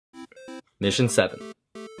Mission 7.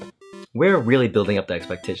 We're really building up the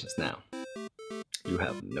expectations now. You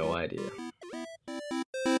have no idea.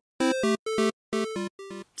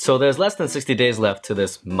 So there's less than 60 days left to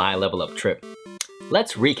this My Level Up trip.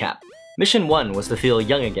 Let's recap. Mission 1 was to feel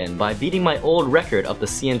young again by beating my old record of the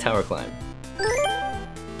CN Tower climb.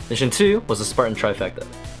 Mission 2 was a Spartan trifecta,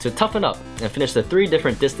 to toughen up and finish the 3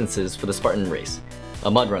 different distances for the Spartan race, a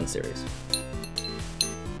mud run series.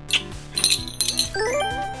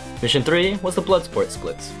 Mission 3 was the Bloodsport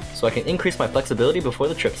splits, so I can increase my flexibility before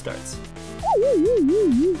the trip starts.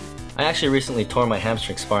 I actually recently tore my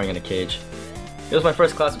hamstring sparring in a cage. It was my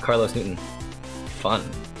first class with Carlos Newton. Fun.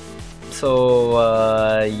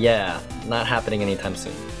 So, yeah, not happening anytime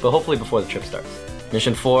soon, but hopefully before the trip starts.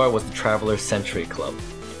 Mission 4 was the Traveler Century Club.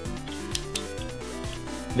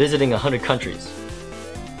 Visiting 100 countries,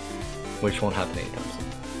 which won't happen anytime soon.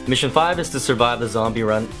 Mission 5 is to survive the zombie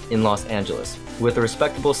run in Los Angeles, with a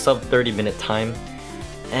respectable sub 30-minute time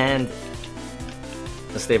and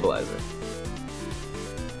a stabilizer.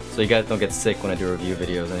 So you guys don't get sick when I do review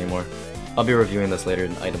videos anymore. I'll be reviewing this later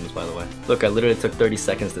in items, by the way. Look, I literally took 30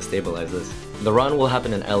 seconds to stabilize this. The run will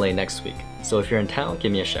happen in LA next week, so if you're in town,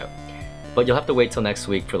 give me a shout. But you'll have to wait till next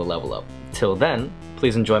week for the level up. Till then,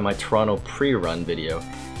 please enjoy my Toronto pre-run video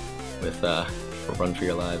with for Run for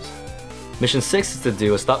Your Lives. Mission 6 is to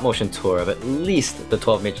do a stop motion tour of at least the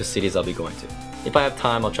 12 major cities I'll be going to. If I have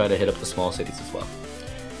time, I'll try to hit up the small cities as well.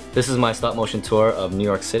 This is my stop motion tour of New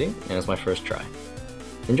York City, and it's my first try.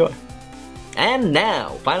 Enjoy! And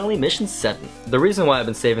now, finally, Mission 7. The reason why I've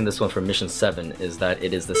been saving this one for Mission 7 is that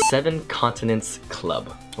it is the 7 Continents Club.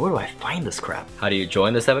 Where do I find this crap? How do you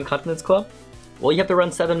join the 7 Continents Club? Well, you have to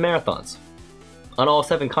run 7 marathons on all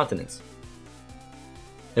 7 continents.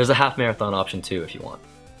 There's a half marathon option too if you want.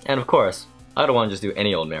 And of course, I don't want to just do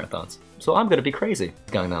any old marathons. So I'm gonna be crazy,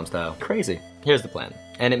 Gangnam style. Crazy. Here's the plan.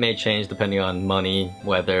 And it may change depending on money,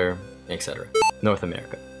 weather, etc. North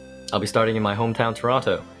America. I'll be starting in my hometown,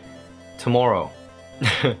 Toronto, tomorrow,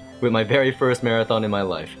 with my very first marathon in my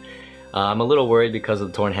life. I'm a little worried because of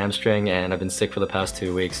the torn hamstring and I've been sick for the past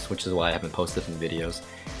 2 weeks, which is why I haven't posted any videos.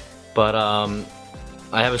 But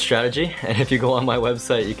I have a strategy, and if you go on my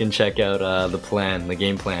website you can check out the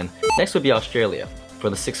game plan. Next would be Australia for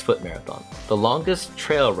the 6-foot marathon, the longest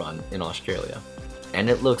trail run in Australia. And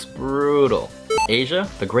it looks brutal. Asia,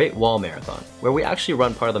 the Great Wall Marathon, where we actually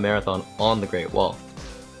run part of the marathon on the Great Wall.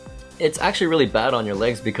 It's actually really bad on your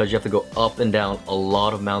legs because you have to go up and down a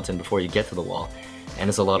lot of mountain before you get to the wall, and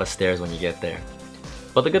it's a lot of stairs when you get there.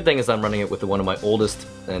 But the good thing is I'm running it with one of my oldest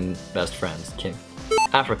and best friends, King.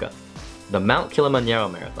 Africa, the Mount Kilimanjaro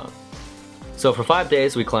Marathon. So for 5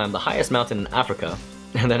 days we climb the highest mountain in Africa,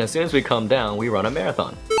 and then as soon as we come down we run a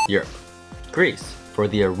marathon. Europe, Greece, for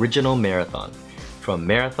the original marathon, from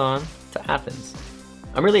Marathon to Athens.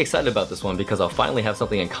 I'm really excited about this one because I'll finally have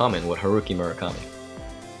something in common with Haruki Murakami.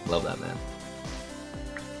 Love that man.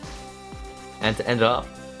 And to end it off,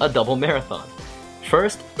 a double marathon.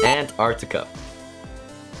 First, Antarctica.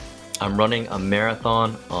 I'm running a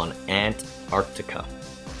marathon on Antarctica.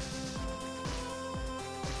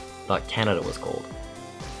 Thought Canada was cold.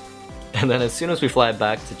 And then as soon as we fly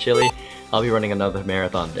back to Chile, I'll be running another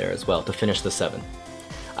marathon there as well to finish the 7.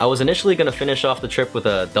 I was initially going to finish off the trip with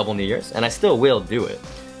a double New Year's, and I still will do it,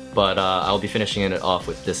 but I'll be finishing it off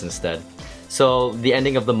with this instead. So the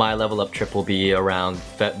ending of the My Level Up trip will be around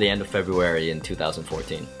the end of February in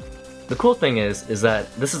 2014. The cool thing is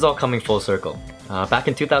that this is all coming full circle. Back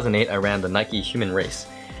in 2008 I ran the Nike Human Race,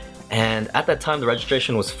 and at that time the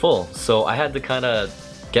registration was full, so I had to kind of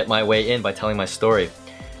get my way in by telling my story.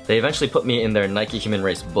 They eventually put me in their Nike Human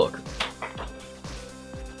Race book.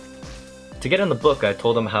 To get in the book, I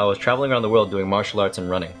told them how I was traveling around the world doing martial arts and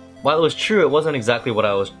running. While it was true, it wasn't exactly what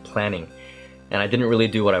I was planning, and I didn't really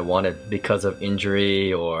do what I wanted because of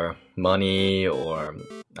injury or money or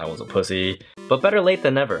I was a pussy. But better late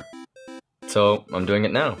than never. So I'm doing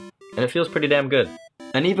it now, and it feels pretty damn good.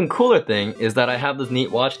 An even cooler thing is that I have this neat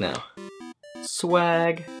watch now.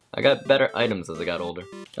 Swag. I got better items as I got older.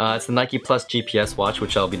 It's the Nike Plus GPS watch,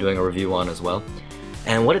 which I'll be doing a review on as well.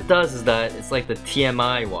 And what it does is that it's like the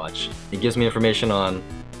TMI watch. It gives me information on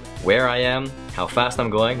where I am, how fast I'm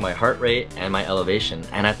going, my heart rate, and my elevation.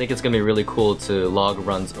 And I think it's gonna be really cool to log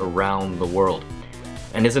runs around the world.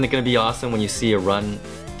 And isn't it gonna be awesome when you see a run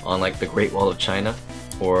on like the Great Wall of China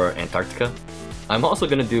or Antarctica? I'm also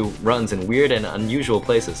gonna do runs in weird and unusual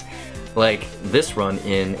places, like this run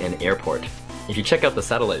in an airport. If you check out the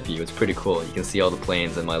satellite view, it's pretty cool. You can see all the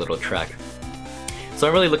planes and my little track. So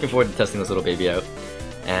I'm really looking forward to testing this little baby out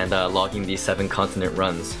and logging these 7 continent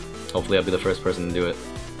runs. Hopefully I'll be the first person to do it.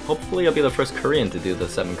 Hopefully I'll be the first Korean to do the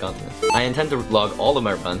 7 continents. I intend to log all of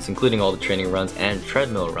my runs, including all the training runs and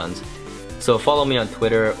treadmill runs, so follow me on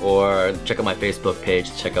Twitter or check out my Facebook page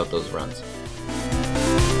to check out those runs.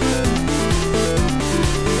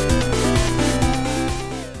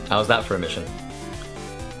 How's that for a mission?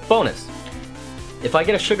 Bonus! If I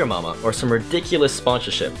get a sugar mama or some ridiculous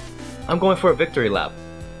sponsorship, I'm going for a victory lap.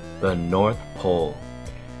 The North Pole.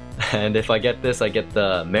 And if I get this, I get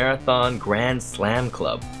the Marathon Grand Slam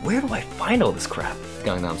Club. Where do I find all this crap?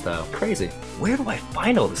 Gangnam Style. Crazy. Where do I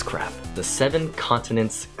find all this crap? The 7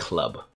 Continents Club.